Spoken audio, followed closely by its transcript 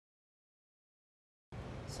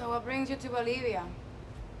So what brings you to Bolivia?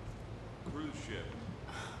 Cruise ship.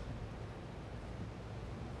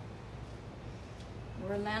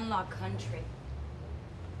 We're a landlocked country.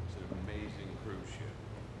 It's an amazing cruise ship.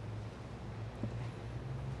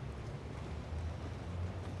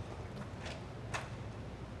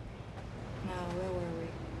 Now, where were we?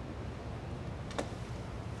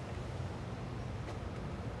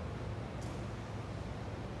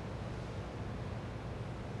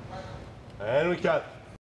 And we cut.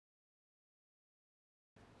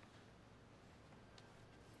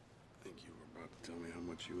 I think you were about to tell me how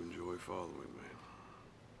much you enjoy following me.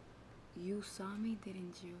 You saw me,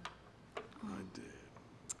 didn't you? I did.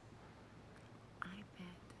 I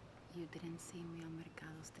bet you didn't see me on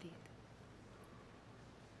Mercado Street.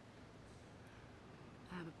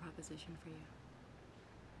 I have a proposition for you.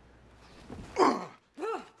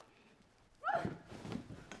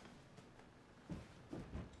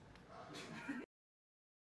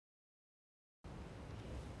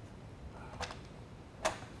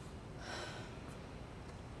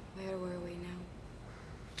 Where were we now?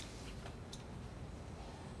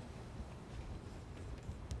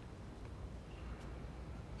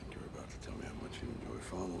 I think you're about to tell me how much you enjoy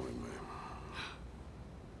following me.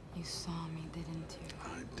 You saw me, didn't you?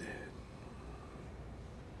 I did.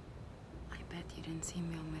 I bet you didn't see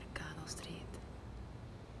me on Mercado Street.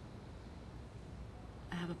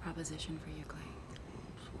 I have a proposition for you, Clay.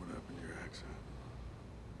 So what happened to your accent?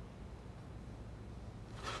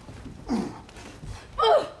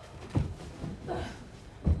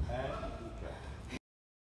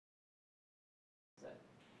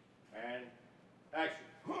 And action.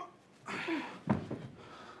 I don't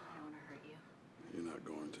want to hurt you. You're not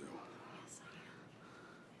going to. Yes, I am.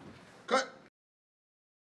 Cut!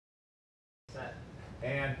 Set.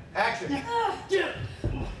 And action.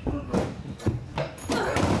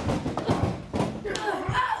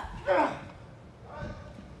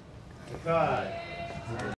 Cut.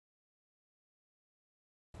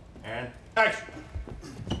 And action.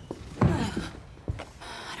 I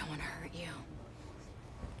don't want to hurt you.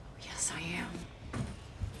 Yes, I am.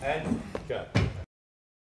 And cut.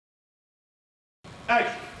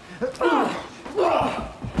 Action.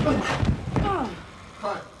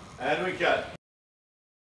 Cut! And we cut.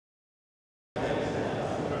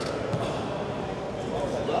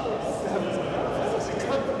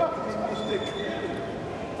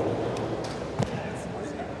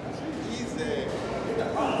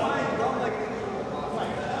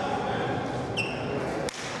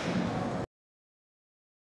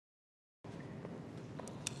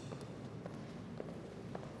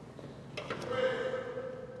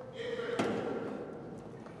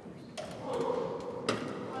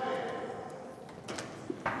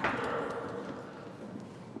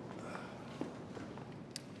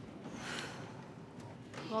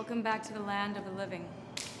 Welcome back to the land of the living.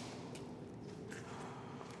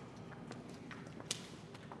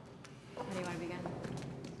 Where do you want to begin?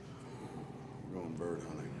 We're going bird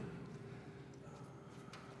hunting.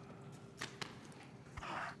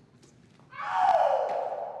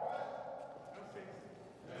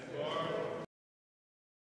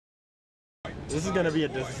 This is gonna be a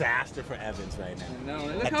disaster for Evans right now. No,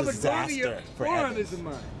 look how much longer your forearm is in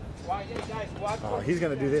mine. Oh, he's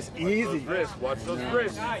gonna do this easy. Watch those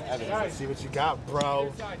wrists. Evans, let's see what you got,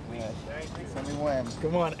 bro. Tell me when.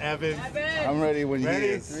 Come on, Evans. I'm ready when Ready?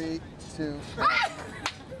 you is. 3, 2.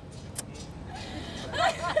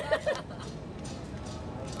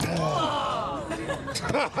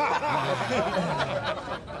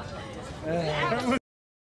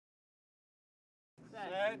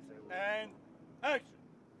 Set and action.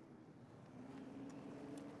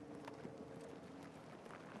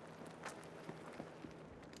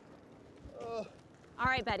 All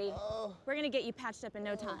right, Betty. We're gonna get you patched up in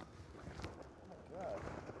no time. God.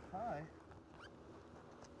 Hi.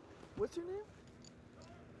 What's your name?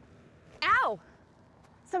 Ow!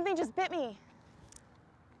 Something just bit me.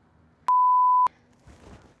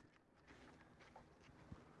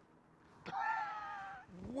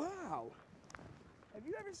 Wow. Have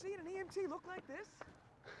you ever seen an EMT look like this?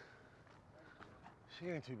 She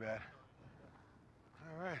ain't too bad.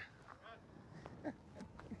 All right.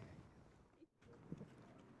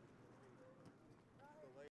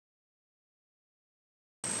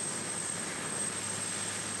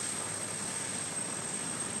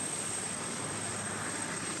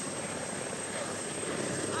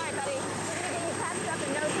 All right, Betty. We're gonna get you patched up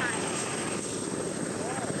in no time.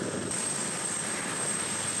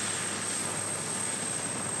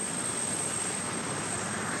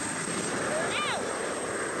 Ow!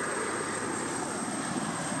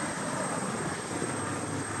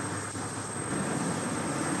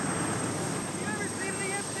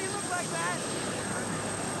 that?